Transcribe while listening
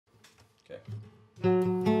Okay.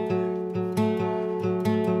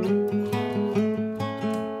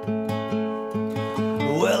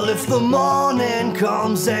 Well, if the morning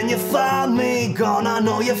comes and you find me gone, I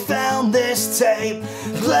know you found this tape,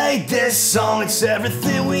 played this song. It's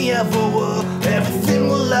everything we ever were, everything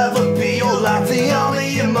we'll ever be. You're like the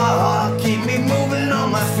army in my heart, keep me moving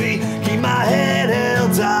on my feet, keep my head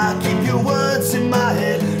held high, keep your words in my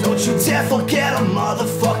head. Don't you dare forget a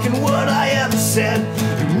motherfucking word I ever said.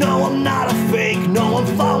 You know I'm not a fake, no I'm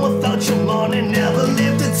fine without your money. Never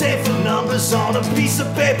lived a day for numbers on a piece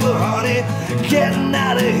of paper, honey. Getting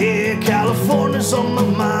out of here, California's on my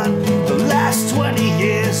mind. The last 20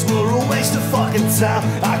 years were a waste of fucking time.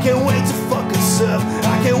 I can't wait to fucking serve,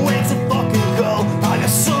 I can't wait to fucking go. I got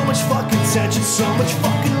so much fucking tension, so much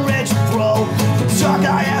fucking rage to throw. The drug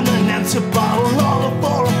I am an empty bottle, all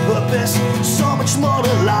for a purpose. So much more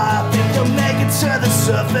to life if you make it to the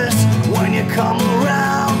surface. When you come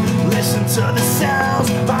around, listen to the sounds.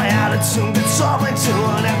 My attitude guitar into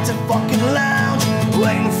an empty fucking lounge,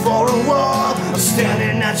 waiting for a war. I'm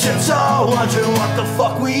standing at your door, wondering what the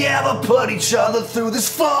fuck we ever put each other through this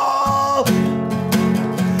for.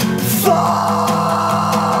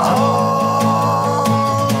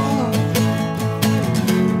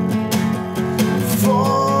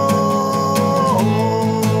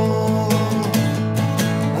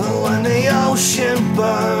 When the ocean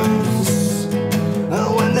burns,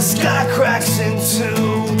 when the sky cracks in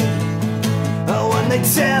two, when they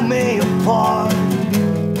tear me apart,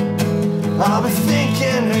 I'll be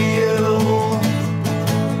thinking of you.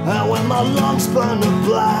 And when my lungs burn to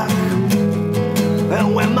black,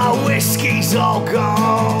 and when my whiskey's all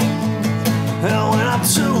gone, and when I'm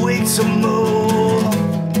too weak to move,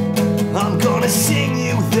 I'm gonna sing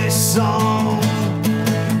you this song.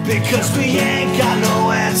 Because we ain't got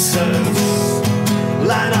no answers,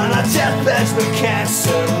 lying on our deathbeds with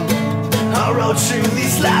cancer. I wrote you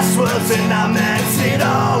these last words and I meant it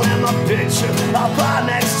all in my picture. I'll buy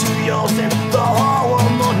next to yours and the whole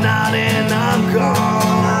one more night and I'm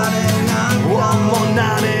gone. One more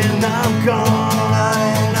night and I'm gone.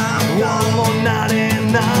 One more night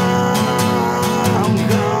and I'm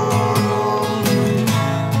gone.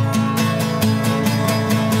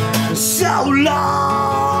 So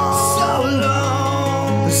long, so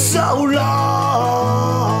long, so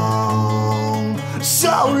long,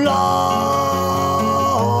 so long.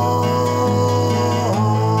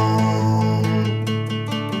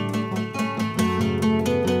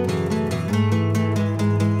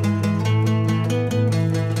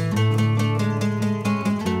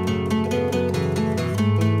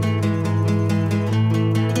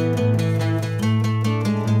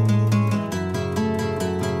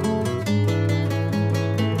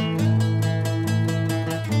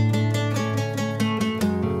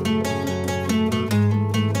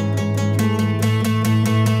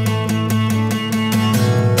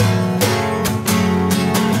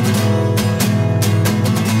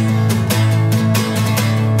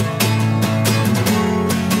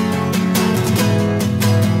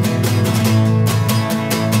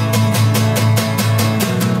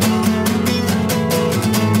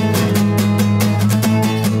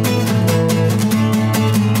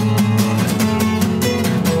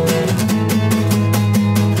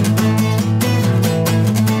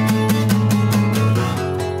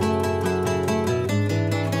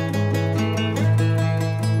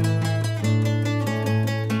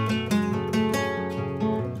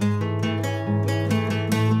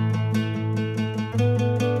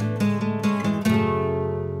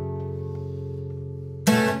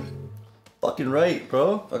 Fucking right,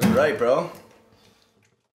 bro. Fucking right, bro.